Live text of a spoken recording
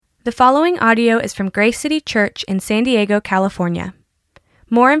The following audio is from Grace City Church in San Diego, California.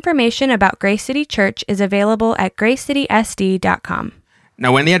 More information about Grace City Church is available at gracecitysd.com.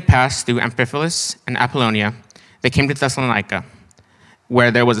 Now when they had passed through Amphipolis and Apollonia, they came to Thessalonica, where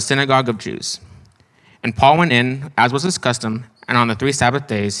there was a synagogue of Jews. And Paul went in, as was his custom, and on the 3 Sabbath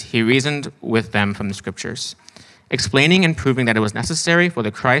days he reasoned with them from the Scriptures, explaining and proving that it was necessary for the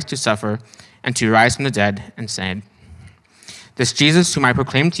Christ to suffer and to rise from the dead, and saying, "This Jesus whom I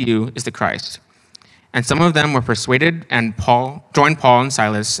proclaim to you is the Christ." And some of them were persuaded and joined Paul and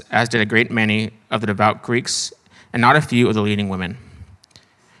Silas, as did a great many of the devout Greeks, and not a few of the leading women.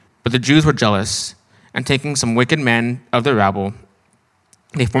 But the Jews were jealous, and taking some wicked men of the rabble,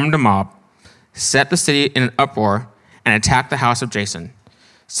 they formed a mob, set the city in an uproar, and attacked the house of Jason,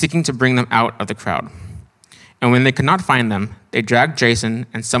 seeking to bring them out of the crowd. And when they could not find them, they dragged Jason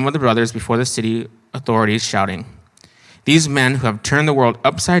and some of the brothers before the city authorities, shouting, "These men who have turned the world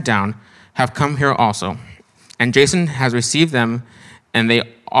upside down have come here also. And Jason has received them, and they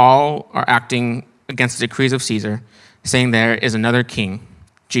all are acting against the decrees of Caesar, saying there is another king,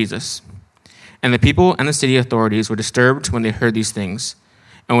 Jesus." And the people and the city authorities were disturbed when they heard these things.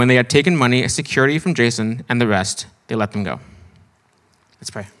 And when they had taken money as security from Jason and the rest, they let them go. Let's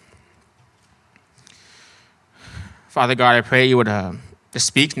pray. Father God, I pray you would just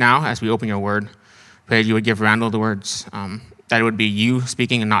speak now as we open your word. Pray you would give Randall the words, that it would be you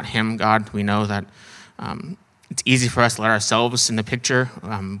speaking and not him, God. We know that it's easy for us to let ourselves in the picture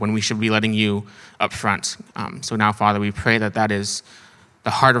when we should be letting you up front. So now, Father, we pray that that is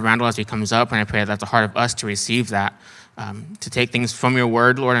the heart of Randall as he comes up, and I pray that that's the heart of us to receive that, to take things from your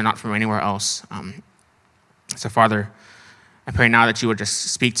word, Lord, and not from anywhere else. So, Father, I pray now that you would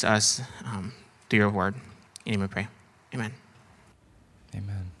just speak to us through your word. In your name we pray. Amen.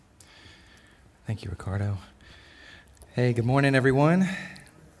 Amen. Thank you, Ricardo. Hey, good morning, everyone.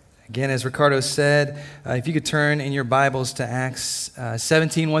 Again, as Ricardo said, if you could turn in your Bibles to Acts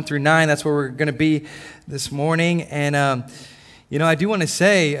 17, 1 through 9, that's where we're going to be this morning. And, I do want to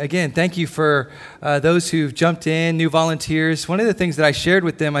say, again, thank you for those who've jumped in, new volunteers. One of the things that I shared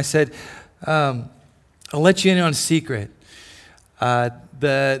with them, I said, I'll let you in on a secret.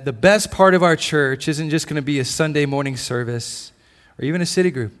 The best part of our church isn't just going to be a Sunday morning service or even a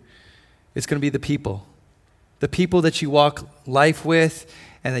city group. It's going to be the people that you walk life with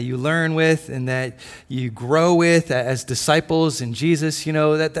and that you learn with and that you grow with as disciples in Jesus.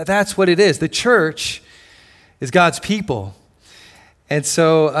 That's what it is. The church is God's people. And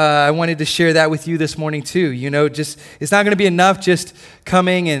so I wanted to share that with you this morning too. It's not going to be enough just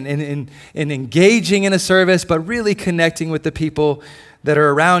coming and engaging in a service, but really connecting with the people that are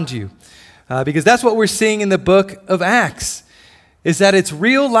around you. Because that's what we're seeing in the book of Acts, is that it's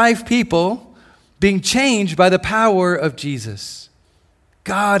real life people being changed by the power of Jesus.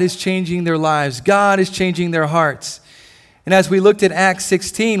 God is changing their lives. God is changing their hearts. And as we looked at Acts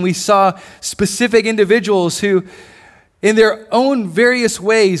 16, we saw specific individuals who, in their own various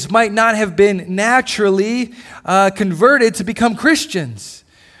ways, might not have been naturally converted to become Christians.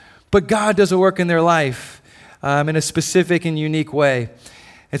 But God does a work in their life in a specific and unique way.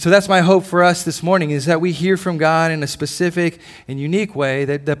 And so that's my hope for us this morning, is that we hear from God in a specific and unique way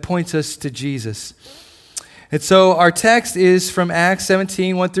that points us to Jesus. And so our text is from Acts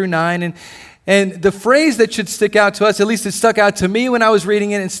 17, 1 through 9. And the phrase that should stick out to us, at least it stuck out to me when I was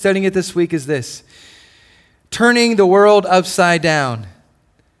reading it and studying it this week, is this: turning the world upside down.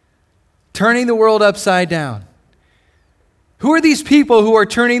 Turning the world upside down. Who are these people who are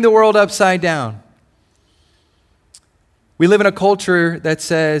turning the world upside down? We live in a culture that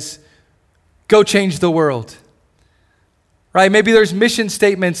says, go change the world. Right? Maybe there's mission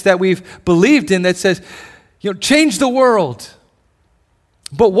statements that we've believed in that says, change the world.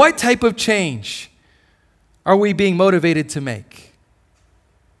 But what type of change are we being motivated to make?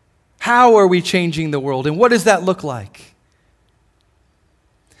 How are we changing the world? And what does that look like?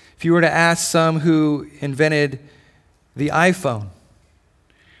 If you were to ask some who invented the iPhone,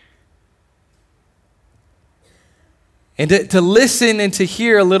 and to listen and to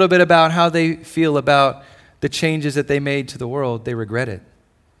hear a little bit about how they feel about the changes that they made to the world, they regret it.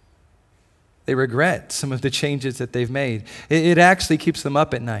 They regret some of the changes that they've made. It actually keeps them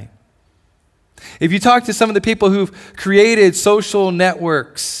up at night. If you talk to some of the people who've created social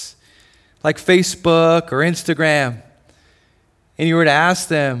networks like Facebook or Instagram, and you were to ask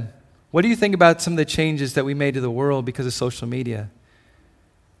them, what do you think about some of the changes that we made to the world because of social media?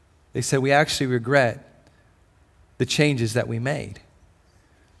 They said, we actually regret the changes that we made.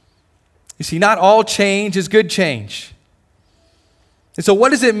 You see, not all change is good change. And so what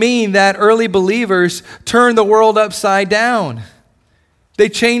does it mean that early believers turned the world upside down? They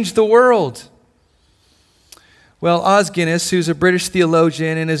changed the world. Well, Os Guinness, who's a British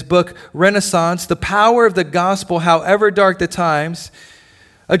theologian, in his book Renaissance, The Power of the Gospel, However Dark the Times,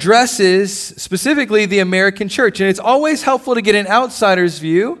 addresses specifically the American church. And it's always helpful to get an outsider's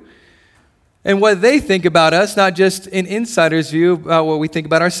view and what they think about us, not just an insider's view about what we think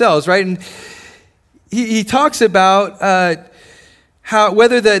about ourselves, right? And he talks about how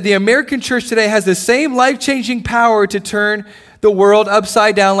whether the American church today has the same life-changing power to turn the world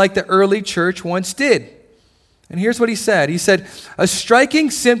upside down like the early church once did. And here's what he said. He said, a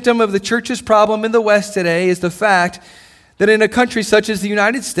striking symptom of the church's problem in the West today is the fact that in a country such as the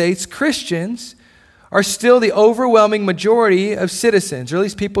United States, Christians are still the overwhelming majority of citizens, or at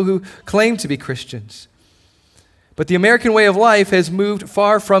least people who claim to be Christians. But the American way of life has moved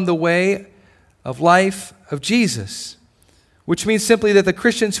far from the way of life of Jesus, which means simply that the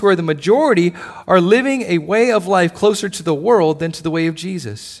Christians who are the majority are living a way of life closer to the world than to the way of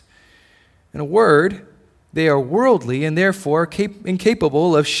Jesus. In a word, they are worldly and therefore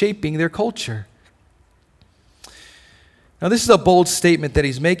incapable of shaping their culture. Now, this is a bold statement that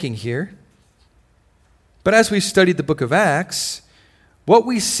he's making here. But as we've studied the book of Acts, what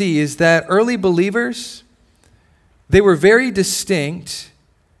we see is that early believers, they were very distinct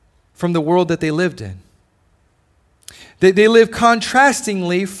from the world that they lived in. They live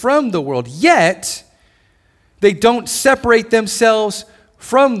contrastingly from the world, yet they don't separate themselves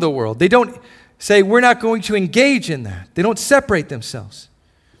from the world. They don't say, we're not going to engage in that. They don't separate themselves.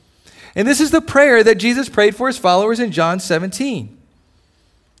 And this is the prayer that Jesus prayed for his followers in John 17.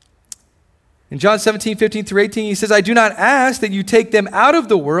 In John 17, 15 through 18, he says, I do not ask that you take them out of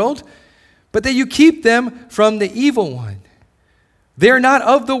the world, but that you keep them from the evil one. They are not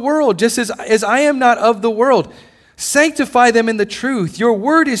of the world, just as I am not of the world. Sanctify them in the truth. Your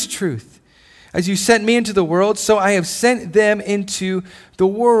word is truth. As you sent me into the world, so I have sent them into the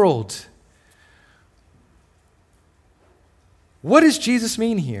world. What does Jesus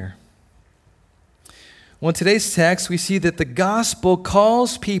mean here? Well, in today's text, we see that the gospel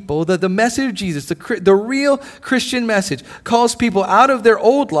calls people, that the message of Jesus, the real Christian message, calls people out of their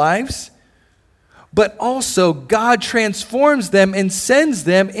old lives, but also God transforms them and sends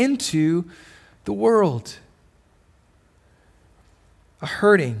them into the world. A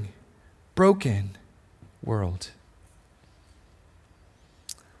hurting, broken world.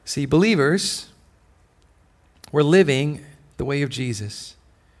 See, believers were living the way of Jesus,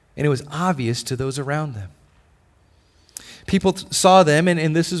 and it was obvious to those around them. People saw them,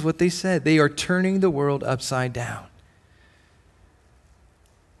 and this is what they said. They are turning the world upside down.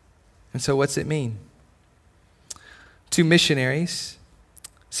 And so what's it mean? Two missionaries,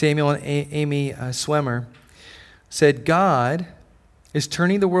 Samuel and Amy Swemmer, said God is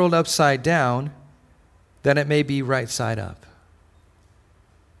turning the world upside down that it may be right side up.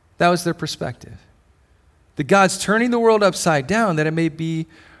 That was their perspective. That God's turning the world upside down that it may be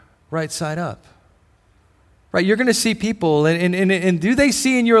right side up. Right? You're going to see people, and do they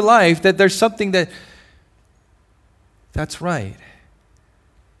see in your life that there's something that's right?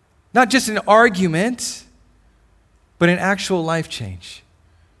 Not just an argument, but an actual life change.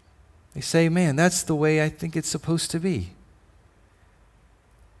 They say, man, that's the way I think it's supposed to be.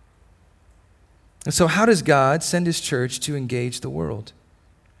 And so how does God send his church to engage the world?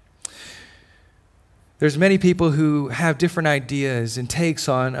 There's many people who have different ideas and takes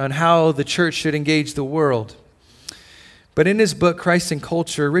on how the church should engage the world. But in his book, Christ and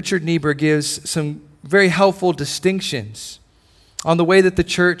Culture, Richard Niebuhr gives some very helpful distinctions on the way that the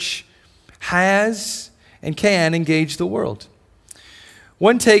church has and can engage the world.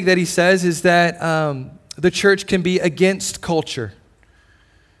 One take that he says is that the church can be against culture.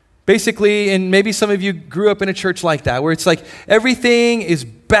 Basically, and maybe some of you grew up in a church like that, where it's like everything is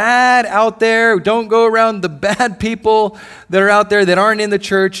bad out there. Don't go around the bad people that are out there that aren't in the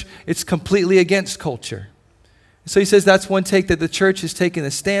church. It's completely against culture. So he says that's one take that the church has taken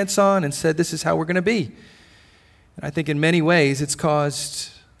a stance on and said this is how we're going to be. And I think in many ways it's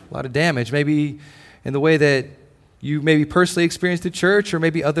caused a lot of damage, maybe in the way that you maybe personally experienced the church or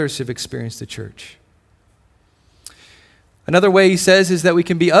maybe others have experienced the church. Another way he says is that we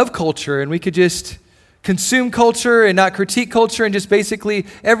can be of culture and we could just consume culture and not critique culture and just basically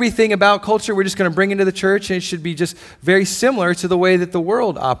everything about culture we're just going to bring into the church, and it should be just very similar to the way that the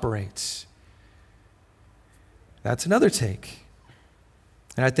world operates. That's another take.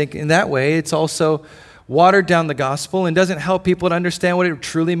 And I think in that way it's also watered down the gospel and doesn't help people to understand what it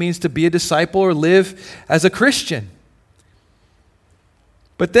truly means to be a disciple or live as a Christian.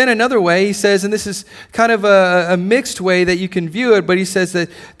 But then another way, he says, and this is kind of a mixed way that you can view it, but he says that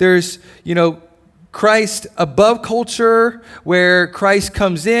there's, Christ above culture, where Christ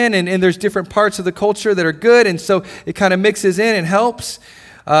comes in, and there's different parts of the culture that are good, and so it kind of mixes in and helps.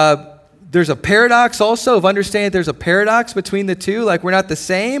 There's a paradox also of understanding there's a paradox between the two, like we're not the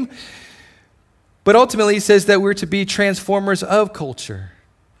same. But ultimately, he says that we're to be transformers of culture.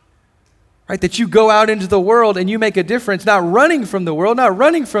 Right? That you go out into the world and you make a difference, not running from the world, not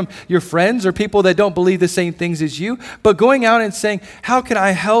running from your friends or people that don't believe the same things as you, but going out and saying, how can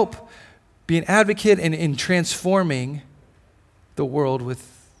I help be an advocate in transforming the world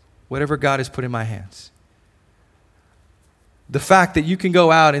with whatever God has put in my hands? The fact that you can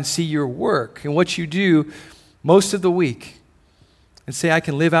go out and see your work and what you do most of the week and say, I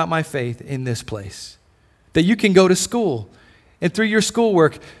can live out my faith in this place. That you can go to school and through your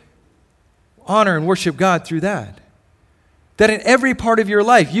schoolwork, honor and worship God through that. That in every part of your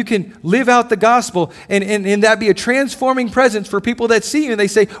life, you can live out the gospel and that be a transforming presence for people that see you and they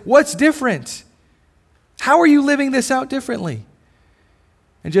say, what's different? How are you living this out differently?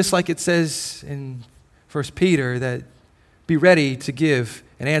 And just like it says in 1 Peter, that be ready to give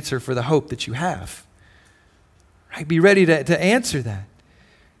an answer for the hope that you have. Right? Be ready to answer that.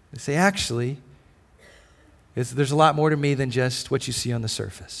 And say, actually, there's a lot more to me than just what you see on the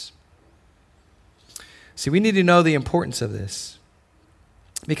surface. See, we need to know the importance of this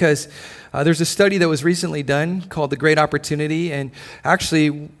because there's a study that was recently done called The Great Opportunity, and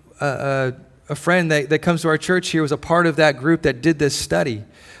actually a friend that comes to our church here was a part of that group that did this study,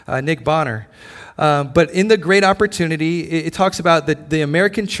 Nick Bonner. But in The Great Opportunity, it talks about the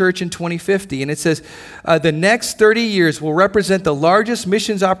American church in 2050, and it says, the next 30 years will represent the largest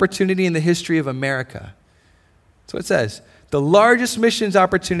missions opportunity in the history of America. That's what it says. The largest missions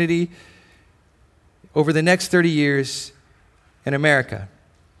opportunity over the next 30 years in America.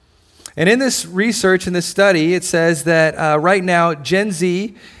 And in this research, in this study, it says that right now, Gen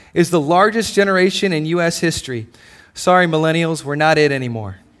Z is the largest generation in U.S. history. Sorry, millennials, we're not it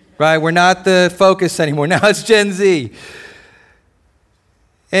anymore. Right? We're not the focus anymore. Now it's Gen Z.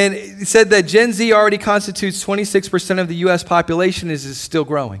 And it said that Gen Z already constitutes 26% of the U.S. population, is still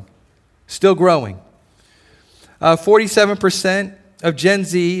growing. Still growing. 47% of Gen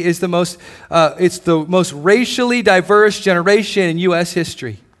Z is the most racially diverse generation in U.S.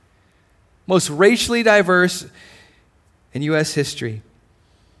 history. Most racially diverse in U.S. history.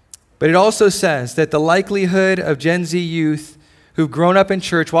 But it also says that the likelihood of Gen Z youth who've grown up in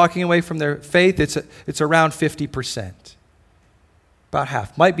church walking away from their faith, it's around 50%. About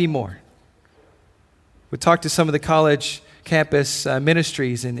half, might be more. We talked to some of the college campus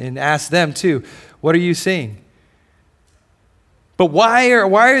ministries and asked them too, what are you seeing? But why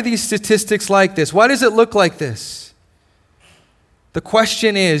are these statistics like this? Why does it look like this? The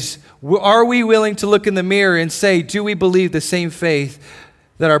question is, are we willing to look in the mirror and say, do we believe the same faith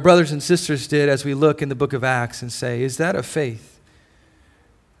that our brothers and sisters did as we look in the book of Acts and say, is that a faith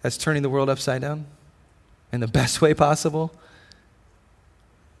that's turning the world upside down in the best way possible?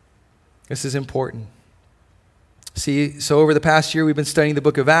 This is important. See, so over the past year, we've been studying the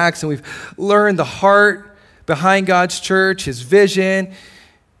book of Acts, and we've learned the heart behind God's church, his vision,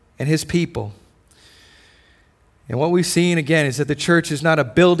 and his people. And what we've seen, again, is that the church is not a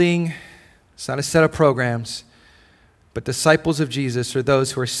building, it's not a set of programs, but disciples of Jesus are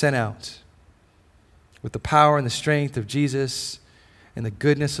those who are sent out with the power and the strength of Jesus and the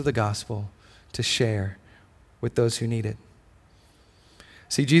goodness of the gospel to share with those who need it.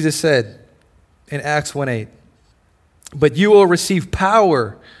 See, Jesus said in Acts 1:8, but you will receive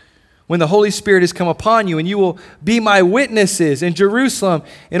power when the Holy Spirit has come upon you, and you will be my witnesses in Jerusalem,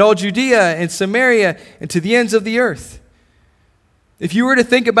 in all Judea and Samaria, and to the ends of the earth. If you were to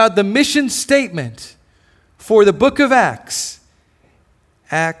think about the mission statement for the book of Acts,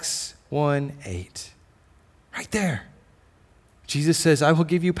 Acts 1:8, right there. Jesus says, I will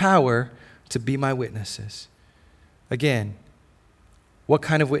give you power to be my witnesses. Again, what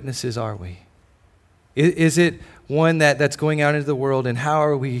kind of witnesses are we? Is it one that's going out into the world, and how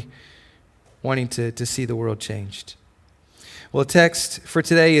are we wanting to see the world changed? Well, the text for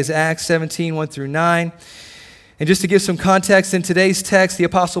today is Acts 17, 1 through 9. And just to give some context, in today's text, the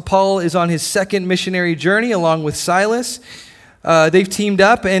Apostle Paul is on his second missionary journey along with Silas. They've teamed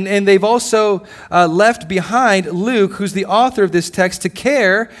up, and they've also left behind Luke, who's the author of this text, to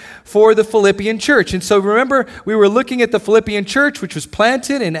care for the Philippian church. And so remember, we were looking at the Philippian church, which was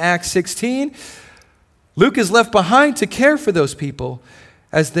planted in Acts 16. Luke is left behind to care for those people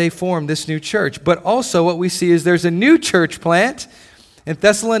as they form this new church. But also what we see is there's a new church plant in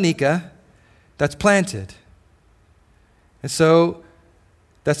Thessalonica that's planted. And so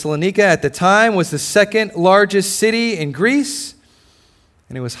Thessalonica at the time was the second largest city in Greece,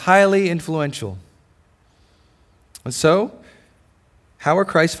 and it was highly influential. And so, how are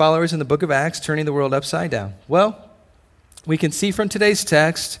Christ followers in the book of Acts turning the world upside down? Well, we can see from today's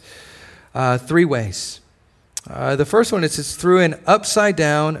text 3 ways. The first one is it's through an upside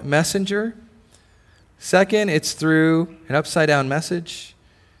down messenger. Second, it's through an upside down message.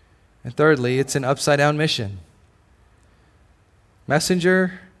 And thirdly, it's an upside down mission.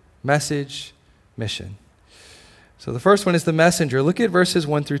 Messenger, message, mission. So the first one is the messenger. Look at verses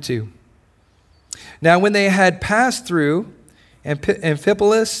 1 through 2. Now, when they had passed through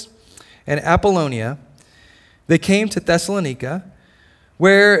Amphipolis and Apollonia, they came to Thessalonica,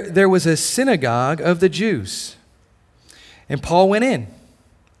 where there was a synagogue of the Jews. And Paul went in,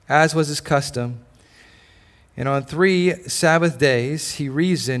 as was his custom. And on 3 Sabbath days, he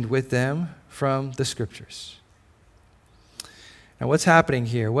reasoned with them from the Scriptures. Now, what's happening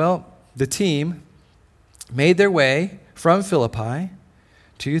here? Well, the team made their way from Philippi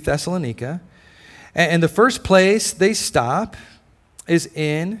to Thessalonica. And the first place they stop is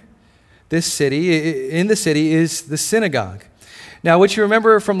in this city. In the city is the synagogue. Now, what you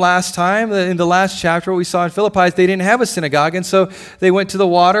remember from last time, in the last chapter, what we saw in Philippi, is they didn't have a synagogue, and so they went to the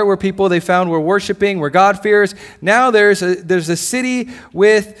water where people they found were worshiping, were God-fearers. Now there's a city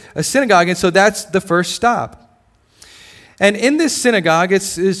with a synagogue, and so that's the first stop. And in this synagogue,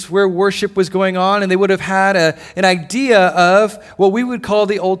 it's where worship was going on, and they would have had an idea of what we would call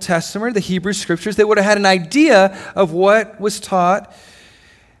the Old Testament, the Hebrew Scriptures. They would have had an idea of what was taught.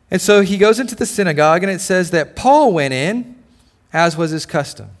 And so he goes into the synagogue, and it says that Paul went in, as was his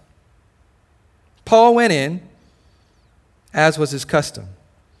custom. Paul went in, as was his custom.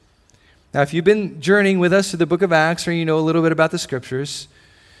 Now, if you've been journeying with us through the book of Acts, or you know a little bit about the Scriptures,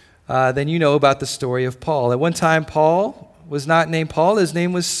 then you know about the story of Paul. At one time, Paul was not named Paul. His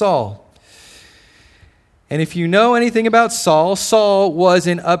name was Saul. And if you know anything about Saul, Saul was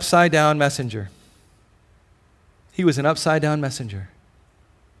an upside-down messenger. He was an upside-down messenger.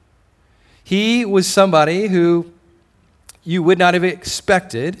 He was somebody who you would not have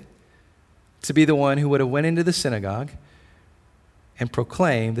expected to be the one who would have went into the synagogue and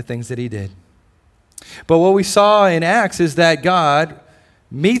proclaimed the things that he did. But what we saw in Acts is that God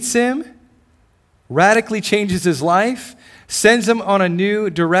meets him, radically changes his life, sends him on a new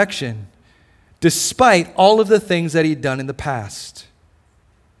direction, despite all of the things that he'd done in the past.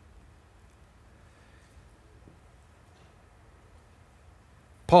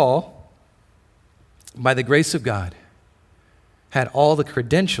 Paul, by the grace of God, had all the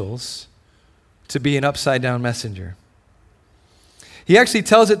credentials to be an upside-down messenger. He actually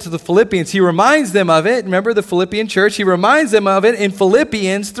tells it to the Philippians. He reminds them of it. Remember the Philippian church? He reminds them of it in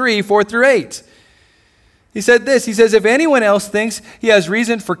Philippians 3, 4 through 8. He said this, he says, if anyone else thinks he has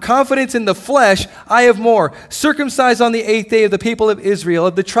reason for confidence in the flesh, I have more. Circumcised on the 8th day of the people of Israel,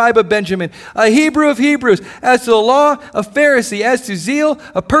 of the tribe of Benjamin, a Hebrew of Hebrews, as to the law, a Pharisee, as to zeal,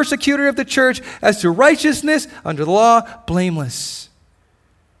 a persecutor of the church, as to righteousness, under the law, blameless.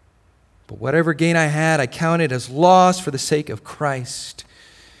 But whatever gain I had, I counted as loss for the sake of Christ.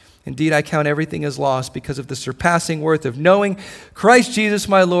 Indeed, I count everything as loss because of the surpassing worth of knowing Christ Jesus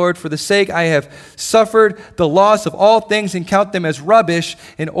my Lord. For the sake I have suffered the loss of all things and count them as rubbish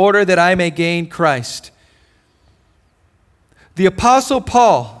in order that I may gain Christ. The Apostle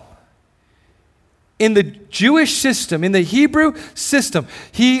Paul, in the Jewish system, in the Hebrew system,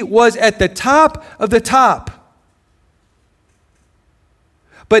 he was at the top of the top.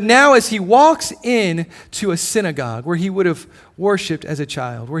 But now as he walks in to a synagogue where he would have worshiped as a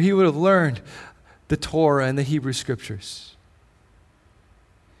child, where he would have learned the Torah and the Hebrew Scriptures,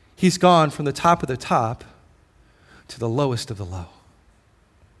 he's gone from the top of the top to the lowest of the low.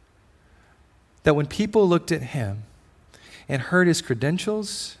 That when people looked at him and heard his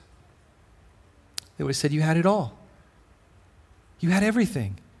credentials, they would have said, you had it all. You had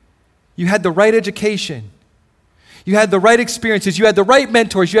everything. You had the right education. You had the right experiences. You had the right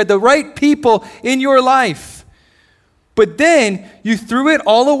mentors. You had the right people in your life. But then you threw it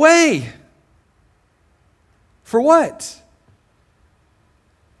all away. For what?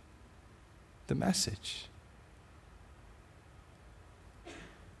 The message.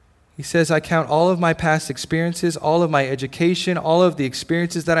 He says, I count all of my past experiences, all of my education, all of the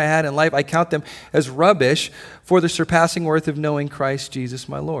experiences that I had in life, I count them as rubbish for the surpassing worth of knowing Christ Jesus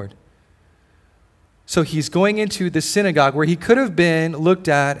my Lord. So he's going into the synagogue where he could have been looked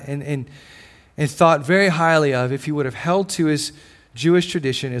at and thought very highly of if he would have held to his Jewish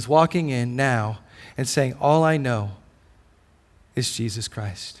tradition, is walking in now and saying, all I know is Jesus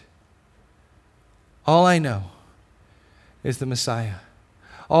Christ. All I know is the Messiah.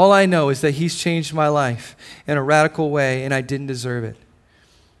 All I know is that he's changed my life in a radical way and I didn't deserve it.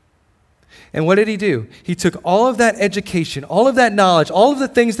 And what did he do? He took all of that education, all of that knowledge, all of the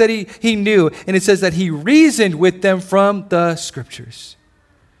things that he knew, and it says that he reasoned with them from the scriptures.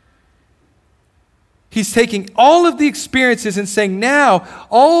 He's taking all of the experiences and saying, now,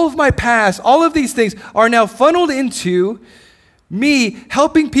 all of my past, all of these things are now funneled into me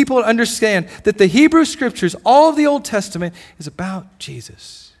helping people understand that the Hebrew scriptures, all of the Old Testament, is about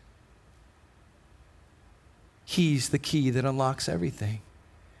Jesus. He's the key that unlocks everything.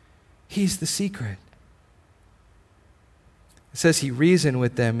 He's the secret. It says he reasoned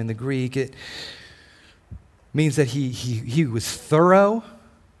with them in the Greek. It means that he was thorough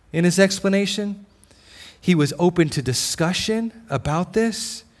in his explanation. He was open to discussion about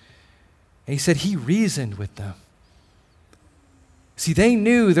this. And he said he reasoned with them. See, they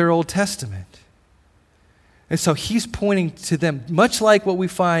knew their Old Testament. And so he's pointing to them, much like what we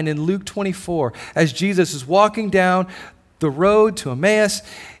find in Luke 24, as Jesus is walking down the road to Emmaus,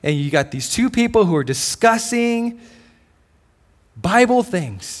 and you got these two people who are discussing Bible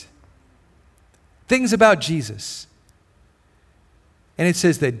things about Jesus. And it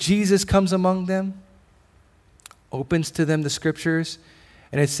says that Jesus comes among them, opens to them the scriptures,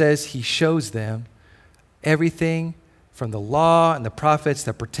 and it says he shows them everything from the law and the prophets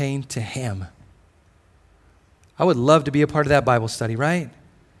that pertain to him. I would love to be a part of that Bible study, right?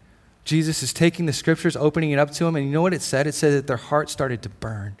 Jesus is taking the scriptures, opening it up to them, and you know what it said? It said that their heart started to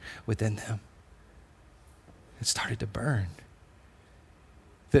burn within them. It started to burn.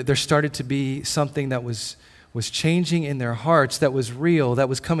 That there started to be something that was changing in their hearts, that was real, that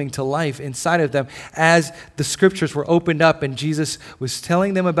was coming to life inside of them as the scriptures were opened up and Jesus was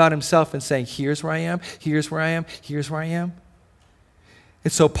telling them about himself and saying, here's where I am, here's where I am, here's where I am.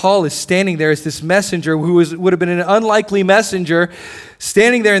 And so Paul is standing there as this messenger who would have been an unlikely messenger,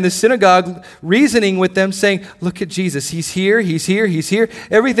 standing there in the synagogue, reasoning with them, saying, look at Jesus. He's here, he's here, he's here.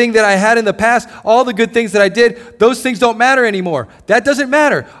 Everything that I had in the past, all the good things that I did, those things don't matter anymore. That doesn't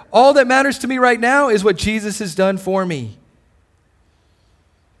matter. All that matters to me right now is what Jesus has done for me.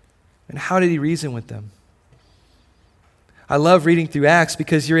 And how did he reason with them? I love reading through Acts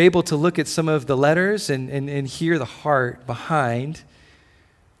because you're able to look at some of the letters and hear the heart behind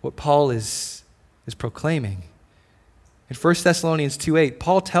what Paul is proclaiming. In 1 Thessalonians 2:8,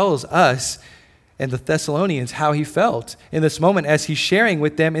 Paul tells us and the Thessalonians how he felt in this moment as he's sharing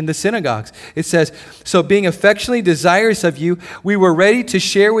with them in the synagogues. It says, so being affectionately desirous of you, we were ready to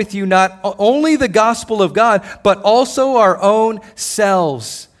share with you not only the gospel of God, but also our own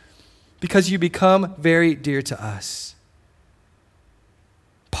selves, because you become very dear to us.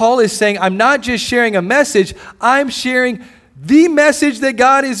 Paul is saying, I'm not just sharing a message, I'm sharing the message that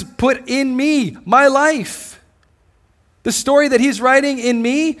God has put in me, my life. The story that he's writing in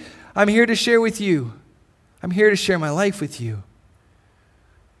me, I'm here to share with you. I'm here to share my life with you.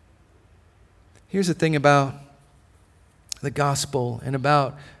 Here's the thing about the gospel and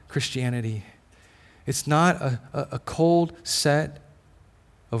about Christianity. It's not a cold set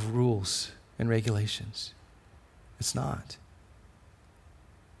of rules and regulations. It's not.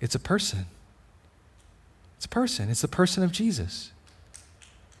 It's a person. It's a person. It's the person of Jesus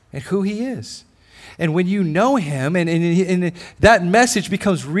and who he is. And when you know him and that message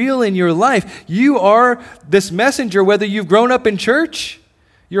becomes real in your life, you are this messenger, whether you've grown up in church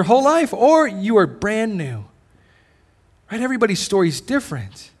your whole life or you are brand new. Right? Everybody's story is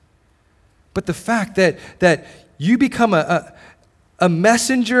different. But the fact that you become a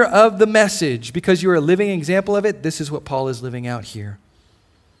messenger of the message because you're a living example of it, this is what Paul is living out here.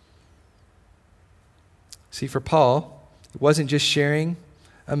 See, for Paul, it wasn't just sharing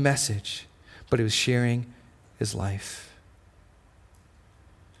a message, but it was sharing his life.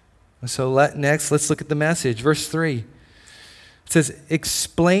 And so next, let's look at the message. Verse 3. It says,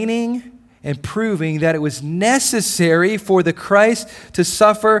 explaining and proving that it was necessary for the Christ to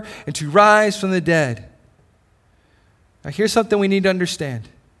suffer and to rise from the dead. Now, here's something we need to understand.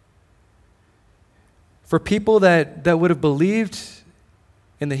 For people that would have believed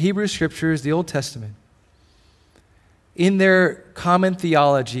in the Hebrew Scriptures, the Old Testament, in their common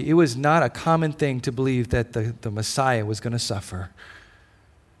theology, it was not a common thing to believe that the Messiah was going to suffer.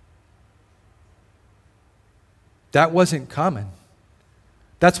 That wasn't common.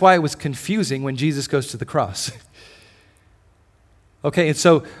 That's why it was confusing when Jesus goes to the cross. Okay, and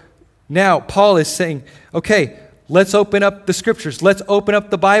so now Paul is saying, okay, let's open up the scriptures. Let's open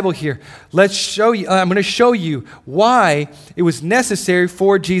up the Bible here. Let's show you, I'm going to show you why it was necessary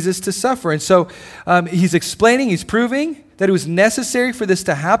for Jesus to suffer. And so he's explaining, he's proving that it was necessary for this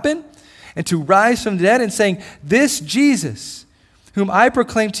to happen and to rise from the dead and saying, this Jesus, whom I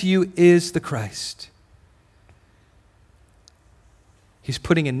proclaim to you, is the Christ. He's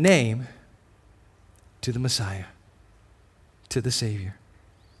putting a name to the Messiah, to the Savior.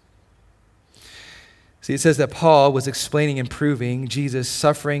 See, it says that Paul was explaining and proving Jesus'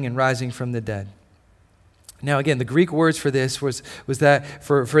 suffering and rising from the dead. Now, again, the Greek words for this was that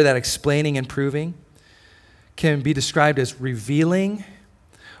for that explaining and proving can be described as revealing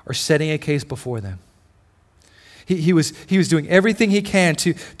or setting a case before them. He was doing everything he can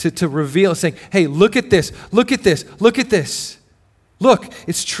to reveal, saying, hey, look at this, look at this, look at this. Look,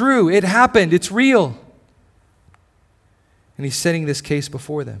 it's true, it happened, it's real. And he's setting this case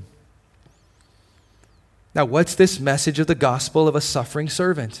before them. Now, what's this message of the gospel of a suffering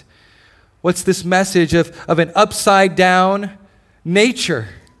servant? What's this message of an upside down nature?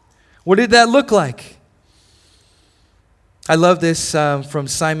 What did that look like? I love this from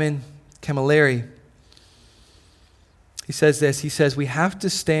Simon Camilleri. He says this, he says, we have to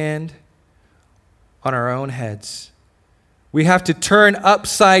stand on our own heads. We have to turn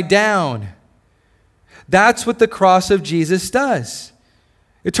upside down. That's what the cross of Jesus does.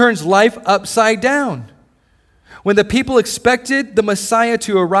 It turns life upside down. When the people expected the Messiah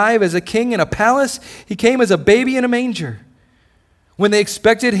to arrive as a king in a palace, he came as a baby in a manger. When they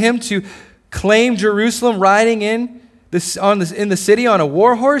expected him to claim Jerusalem riding in the city on a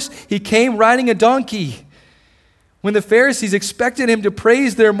war horse, he came riding a donkey. When the Pharisees expected him to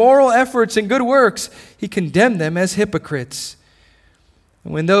praise their moral efforts and good works, he condemned them as hypocrites.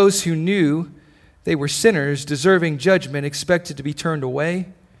 And when those who knew they were sinners deserving judgment expected to be turned away,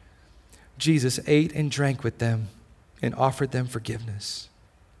 Jesus ate and drank with them and offered them forgiveness.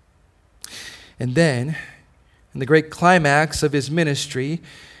 And then, in the great climax of his ministry,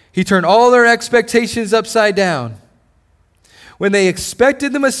 he turned all their expectations upside down. When they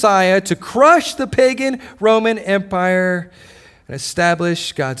expected the Messiah to crush the pagan Roman Empire and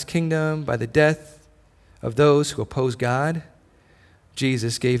establish God's kingdom by the death of those who oppose God,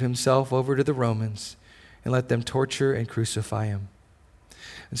 Jesus gave himself over to the Romans and let them torture and crucify him.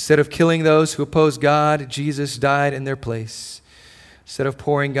 Instead of killing those who oppose God, Jesus died in their place. Instead of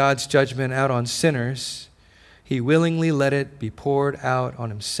pouring God's judgment out on sinners, he willingly let it be poured out on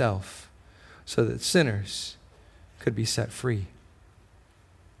himself so that sinners could be set free.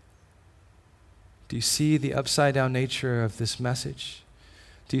 Do you see the upside down nature of this message?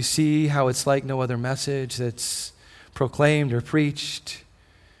 Do you see how it's like no other message that's proclaimed or preached?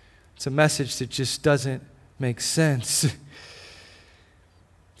 It's a message that just doesn't make sense.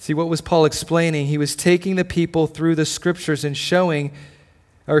 See, what was Paul explaining? He was taking the people through the scriptures and sharing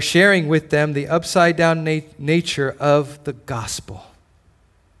with them the upside down nature of the gospel.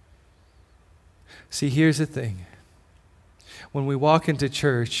 See, here's the thing. When we walk into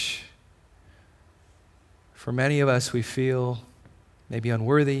church, for many of us, we feel maybe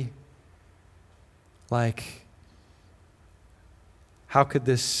unworthy, like, how could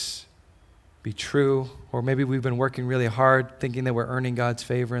this be true? Or maybe we've been working really hard thinking that we're earning God's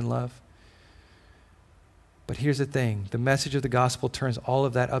favor and love. But here's the thing. The message of the gospel turns all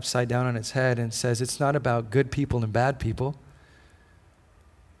of that upside down on its head and says it's not about good people and bad people.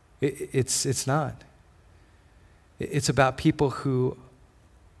 It's not. It's about people who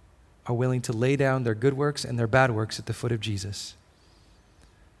are willing to lay down their good works and their bad works at the foot of Jesus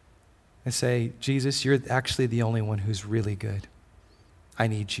and say, Jesus, you're actually the only one who's really good. I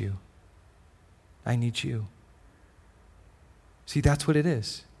need you. I need you. See, that's what it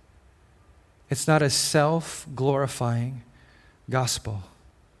is. It's not a self-glorifying gospel.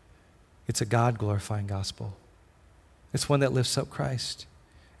 It's a God-glorifying gospel. It's one that lifts up Christ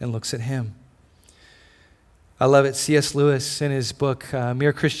and looks at him. I love it. C.S. Lewis, in his book,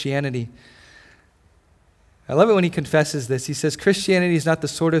 Mere Christianity, I love it when he confesses this. He says, Christianity is not the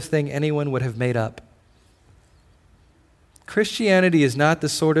sort of thing anyone would have made up. Christianity is not the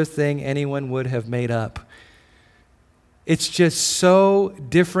sort of thing anyone would have made up. It's just so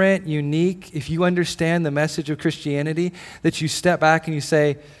different, unique. If you understand the message of Christianity, that you step back and you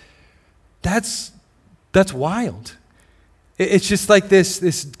say, that's wild. It's just like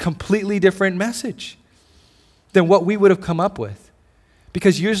this completely different message than what we would have come up with.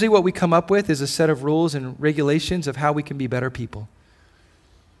 Because usually what we come up with is a set of rules and regulations of how we can be better people.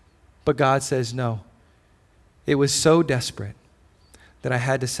 But God says, no. It was so desperate that I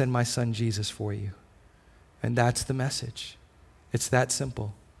had to send my son Jesus for you. And that's the message. It's that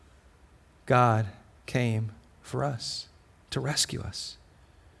simple. God came for us, to rescue us.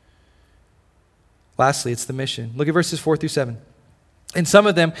 Lastly, it's the mission. Look at verses 4-7. And some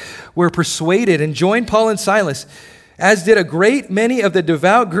of them were persuaded and joined Paul and Silas, as did a great many of the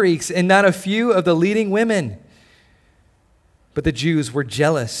devout Greeks and not a few of the leading women. But the Jews were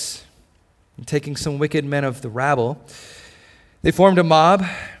jealous. And taking some wicked men of the rabble, they formed a mob,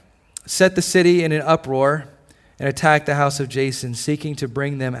 set the city in an uproar and attacked the house of Jason, seeking to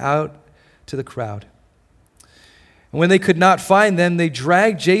bring them out to the crowd. And when they could not find them, they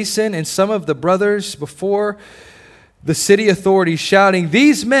dragged Jason and some of the brothers before the city authorities, shouting,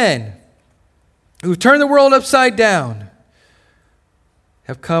 "These men who turned the world upside down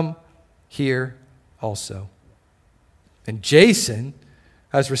have come here also. And Jason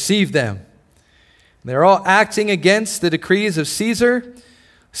has received them. They're all acting against the decrees of Caesar,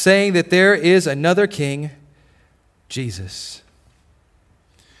 saying that there is another king, Jesus."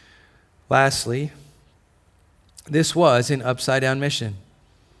 Lastly, this was an upside-down mission.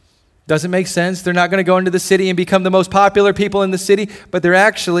 Doesn't make sense. They're not going to go into the city and become the most popular people in the city, but they're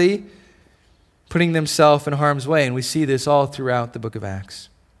actually putting themselves in harm's way, and we see this all throughout the book of Acts.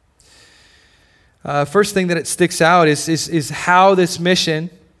 First thing that it sticks out is how this mission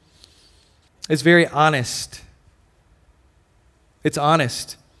is very honest. It's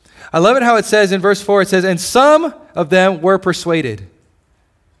honest. I love it how it says in verse 4, it says, "And some of them were persuaded."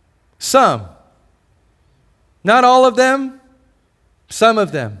 Some. Not all of them, some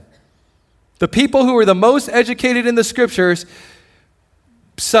of them. The people who were the most educated in the scriptures,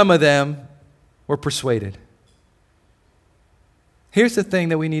 some of them were persuaded. Here's the thing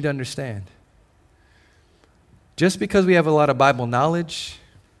that we need to understand. Just because we have a lot of Bible knowledge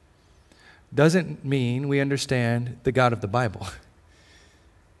doesn't mean we understand the God of the Bible.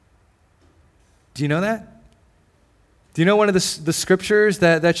 Do you know that? Do you know one of the scriptures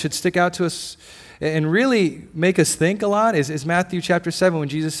that should stick out to us and really make us think a lot is Matthew chapter 7, when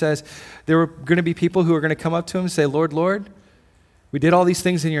Jesus says there were going to be people who are going to come up to him and say, "Lord, Lord, we did all these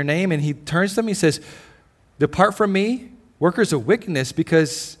things in your name." And he turns to them, he says, "Depart from me, workers of wickedness,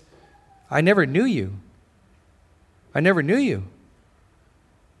 because I never knew you. I never knew you."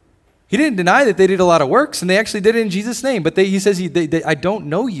 He didn't deny that they did a lot of works, and they actually did it in Jesus' name. But he says, "I don't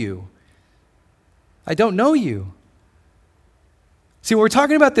know you. I don't know you." See, when we're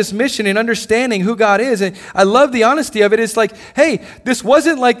talking about this mission and understanding who God is, and I love the honesty of it, it's like, hey, this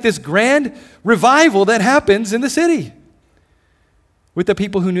wasn't like this grand revival that happens in the city with the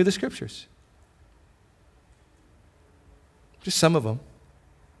people who knew the scriptures. Just some of them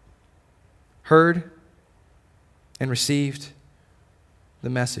heard and received the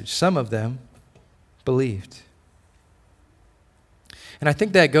message. Some of them believed. And I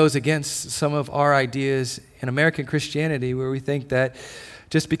think that goes against some of our ideas in American Christianity, where we think that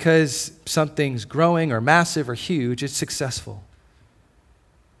just because something's growing or massive or huge, it's successful.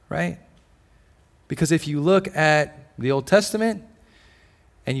 Right? Because if you look at the Old Testament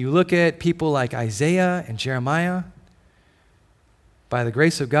and you look at people like Isaiah and Jeremiah, by the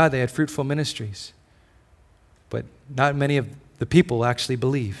grace of God, they had fruitful ministries. But not many of the people actually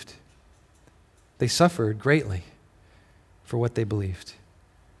believed. They suffered greatly for what they believed.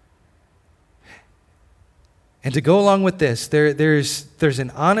 And to go along with this, there's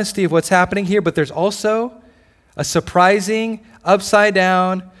an honesty of what's happening here, but there's also a surprising,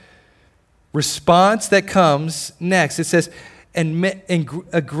 upside-down response that comes next. It says, and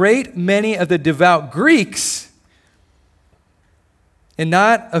a great many of the devout Greeks, and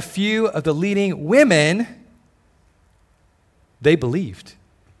not a few of the leading women, they believed.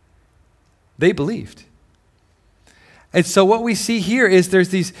 They believed. And so what we see here is there's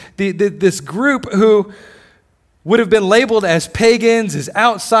this group who would have been labeled as pagans, as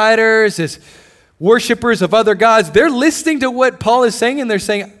outsiders, as worshipers of other gods. They're listening to what Paul is saying, and they're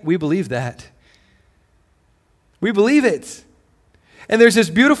saying, "We believe that. We believe it." And there's this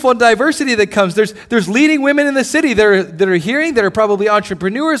beautiful diversity that comes. There's leading women in the city that are hearing, that are probably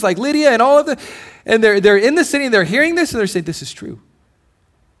entrepreneurs like Lydia and all of them. And they're in the city and they're hearing this and they're saying, "This is true."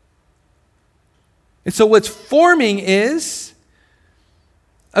 And so what's forming is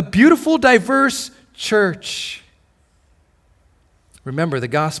a beautiful, diverse church. Remember, the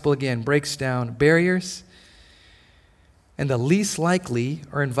gospel, again, breaks down barriers, and the least likely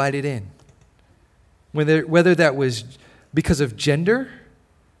are invited in. Whether that was because of gender,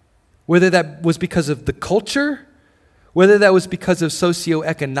 whether that was because of the culture, whether that was because of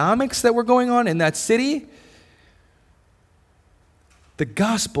socioeconomics that were going on in that city, the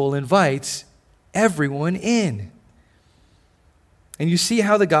gospel invites everyone in. And you see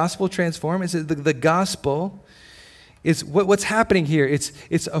how the gospel transforms? The gospel is what's happening here.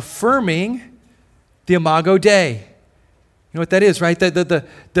 It's affirming the Imago Dei. You know what that is, right?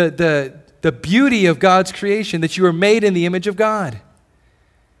 The beauty of God's creation, that you are made in the image of God.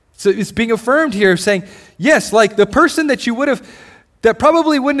 So it's being affirmed here, saying, yes, like the person that you would have, that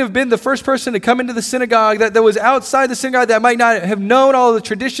probably wouldn't have been the first person to come into the synagogue, that was outside the synagogue, that might not have known all the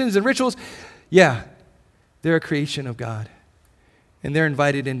traditions and rituals. Yeah, they're a creation of God. And they're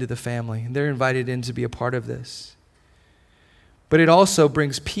invited into the family, and they're invited in to be a part of this. But it also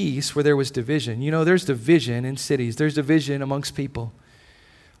brings peace where there was division. You know, there's division in cities. There's division amongst people.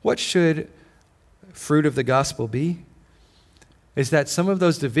 What should fruit of the gospel be? Is that some of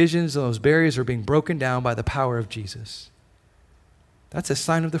those divisions and those barriers are being broken down by the power of Jesus. That's a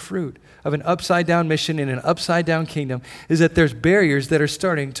sign of the fruit of an upside-down mission in an upside-down kingdom, is that there's barriers that are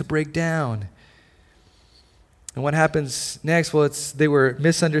starting to break down. And what happens next? Well, they were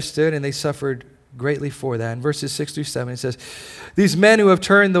misunderstood and they suffered greatly for that. In verses 6 through 7, it says, "These men who have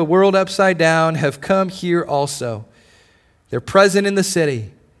turned the world upside down have come here also. They're present in the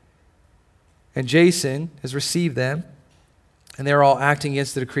city. And Jason has received them, and they're all acting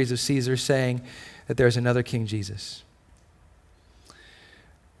against the decrees of Caesar, saying that there's another King Jesus."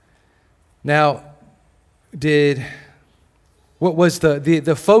 Now, what was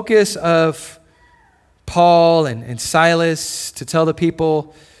the focus of Paul and Silas to tell the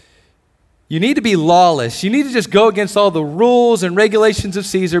people, you need to be lawless. You need to just go against all the rules and regulations of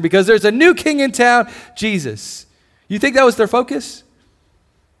Caesar because there's a new king in town, Jesus. You think that was their focus?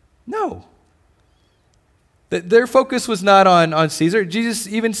 No. Their focus was not on Caesar. Jesus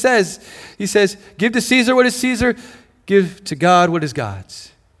even says, he says, give to Caesar what is Caesar, give to God what is God's.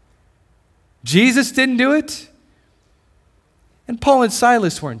 Jesus didn't do it, and Paul and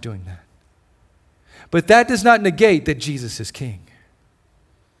Silas weren't doing that. But that does not negate that Jesus is king.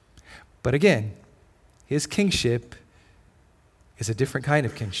 But again, his kingship is a different kind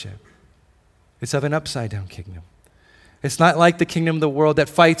of kingship. It's of an upside-down kingdom. It's not like the kingdom of the world that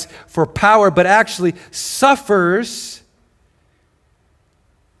fights for power, but actually suffers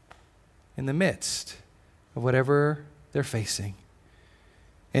in the midst of whatever they're facing.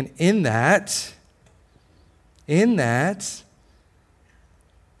 And in that,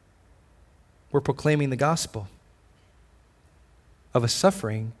 we're proclaiming the gospel of a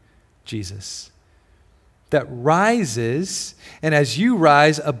suffering Jesus that rises, and as you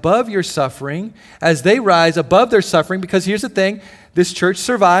rise above your suffering, as they rise above their suffering, because here's the thing, this church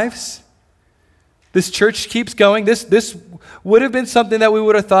survives. This church keeps going. This would have been something that we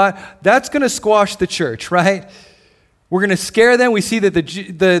would have thought, that's going to squash the church, right? We're going to scare them. We see that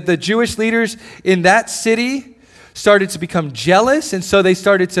the Jewish leaders in that city started to become jealous, and so they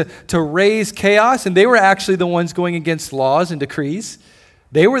started to raise chaos, and they were actually the ones going against laws and decrees.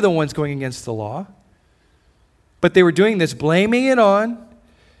 They were the ones going against the law. But they were doing this, blaming it on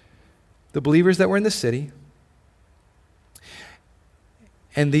the believers that were in the city.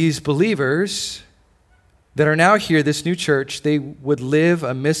 And these believers that are now here, this new church, they would live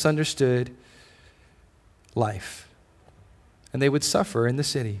a misunderstood life. And they would suffer in the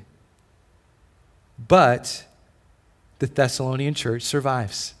city. But the Thessalonian church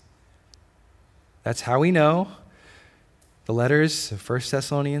survives. That's how we know the letters of 1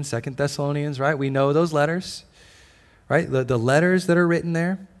 Thessalonians, 2 Thessalonians, right? We know those letters, right? The letters that are written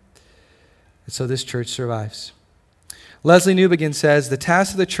there. And so this church survives. Leslie Newbegin says, the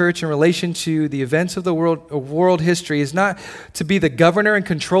task of the church in relation to the events of the world history is not to be the governor and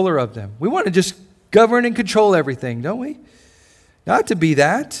controller of them. We want to just govern and control everything, don't we? Not to be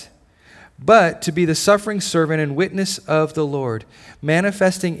that, but to be the suffering servant and witness of the Lord,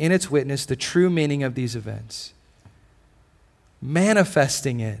 manifesting in its witness the true meaning of these events.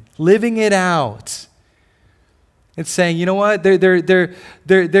 Manifesting it, living it out. It's saying, you know what,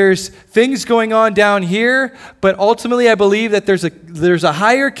 there's things going on down here, but ultimately I believe that there's a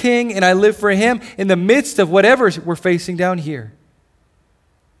higher king and I live for him in the midst of whatever we're facing down here,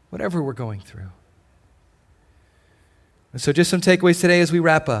 whatever we're going through. And so just some takeaways today as we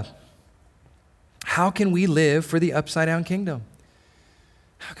wrap up. How can we live for the upside-down kingdom?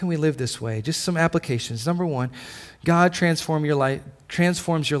 How can we live this way? Just some applications. Number one, God transforms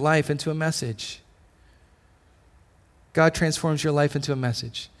your life into a message. God transforms your life into a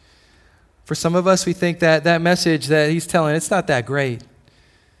message. For some of us, we think that message that he's telling, it's not that great.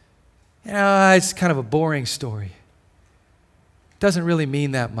 You know, it's kind of a boring story. It doesn't really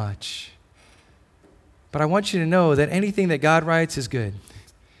mean that much. But I want you to know that anything that God writes is good.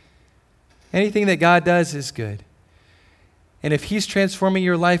 Anything that God does is good. And if he's transforming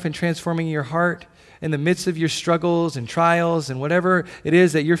your life and transforming your heart in the midst of your struggles and trials and whatever it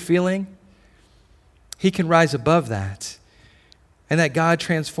is that you're feeling, he can rise above that. And that God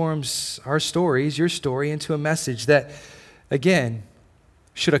transforms our stories, your story, into a message that, again,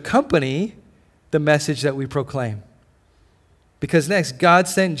 should accompany the message that we proclaim. Because next, God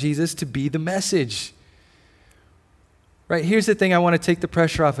sent Jesus to be the message. Right, here's the thing, I want to take the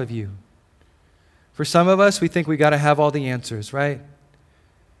pressure off of you. For some of us, we think we got to have all the answers, right?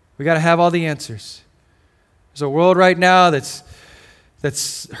 We got to have all the answers. There's a world right now that's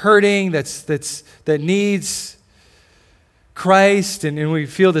that's hurting, that needs Christ, and we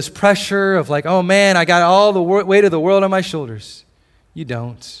feel this pressure of like, oh man, I got all the weight of the world on my shoulders. You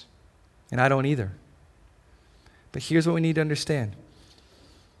don't, and I don't either. But here's what we need to understand.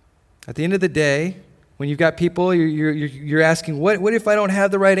 At the end of the day, when you've got people, you're asking, what if I don't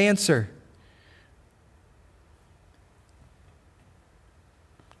have the right answer?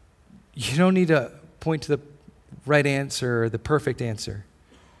 You don't need to point to the right answer or the perfect answer,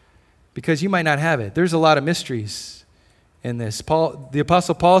 because you might not have it. There's a lot of mysteries in this. The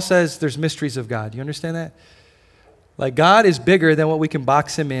Apostle Paul says there's mysteries of God. You understand that? Like, God is bigger than what we can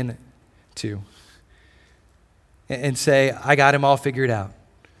box him in to and say, I got him all figured out.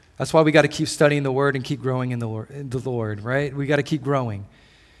 That's why we got to keep studying the Word and keep growing in the Lord, right? We got to keep growing.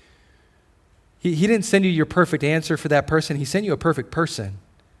 He didn't send you your perfect answer for that person. He sent you a perfect person.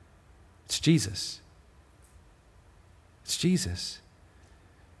 It's Jesus. It's Jesus.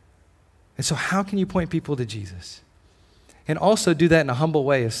 And so how can you point people to Jesus? And also do that in a humble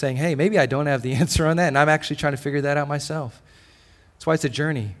way of saying, hey, maybe I don't have the answer on that, and I'm actually trying to figure that out myself. That's why it's a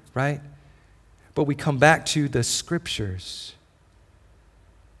journey, right? But we come back to the Scriptures.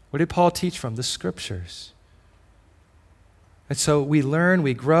 What did Paul teach from? The Scriptures. And so we learn,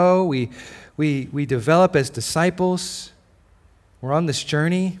 we grow, we develop as disciples. We're on this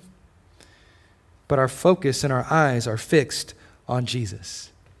journey, but our focus and our eyes are fixed on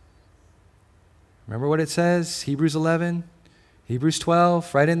Jesus. Remember what it says? Hebrews 11, Hebrews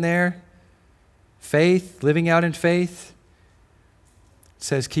 12, right in there. Faith, living out in faith. It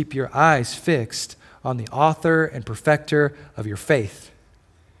says, keep your eyes fixed on the author and perfecter of your faith.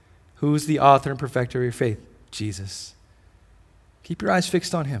 Who's the author and perfecter of your faith? Jesus. Keep your eyes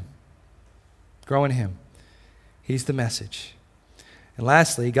fixed on him. Grow in him. He's the message. And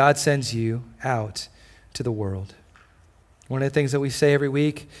lastly, God sends you out to the world. One of the things that we say every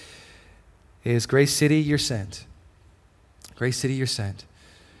week is, Grace City, you're sent. Grace City, you're sent.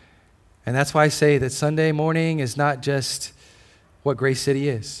 And that's why I say that Sunday morning is not just what Grace City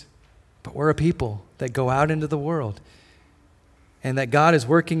is, but we're a people that go out into the world, and that God is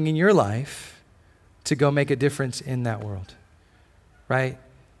working in your life to go make a difference in that world, right?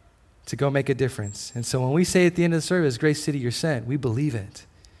 To go make a difference. And so when we say at the end of the service, Grace City, you're sent, we believe it.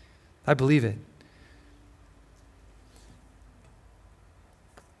 I believe it.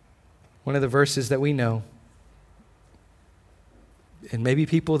 One of the verses that we know, and maybe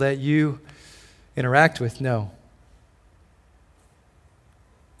people that you interact with know,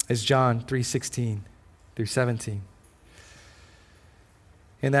 is John 3:16 through 17.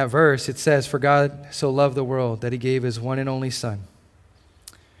 In that verse, it says, for God so loved the world that he gave his one and only Son,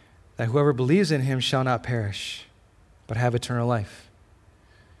 that whoever believes in him shall not perish, but have eternal life.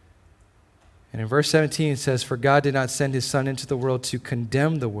 And in verse 17, it says, for God did not send his Son into the world to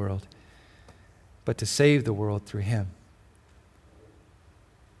condemn the world, but to save the world through him.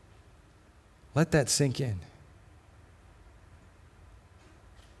 Let that sink in.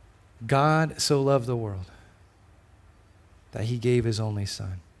 God so loved the world that he gave his only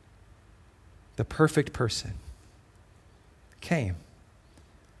Son. The perfect person came,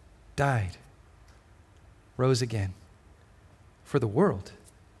 died, rose again for the world.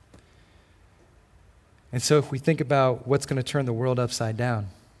 And so if we think about what's going to turn the world upside down,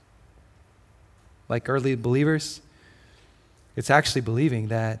 like early believers, it's actually believing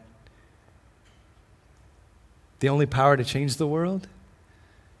that the only power to change the world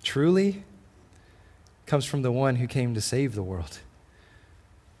truly comes from the one who came to save the world,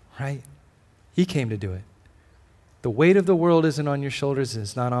 right? He came to do it. The weight of the world isn't on your shoulders, and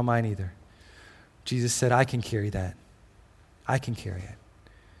it's not on mine either. Jesus said, I can carry that. I can carry it.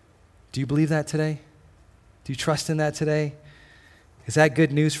 Do you believe that today? Do you trust in that today? Is that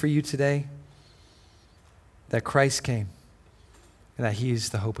good news for you today? That Christ came and that he is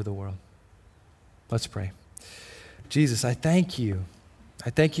the hope of the world. Let's pray. Jesus, I thank you. I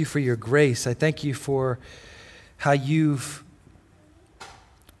thank you for your grace. I thank you for how you've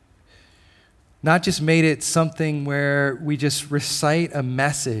not just made it something where we just recite a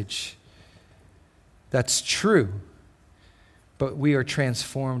message that's true, but we are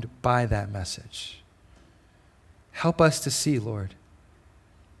transformed by that message. Help us to see, Lord,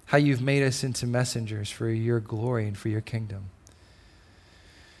 how you've made us into messengers for your glory and for your kingdom.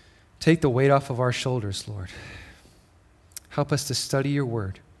 Take the weight off of our shoulders, Lord. Help us to study your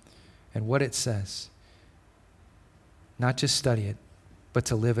word and what it says. Not just study it, but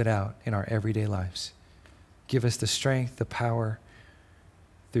to live it out in our everyday lives. Give us the strength, the power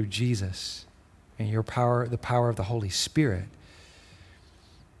through Jesus and your power, the power of the Holy Spirit.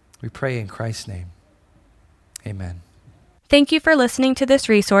 We pray in Christ's name. Amen. Thank you for listening to this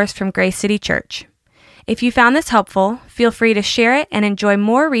resource from Grace City Church. If you found this helpful, feel free to share it and enjoy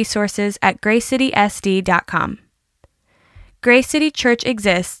more resources at gracecitysd.com. Grace City Church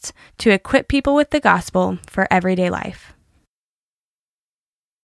exists to equip people with the gospel for everyday life.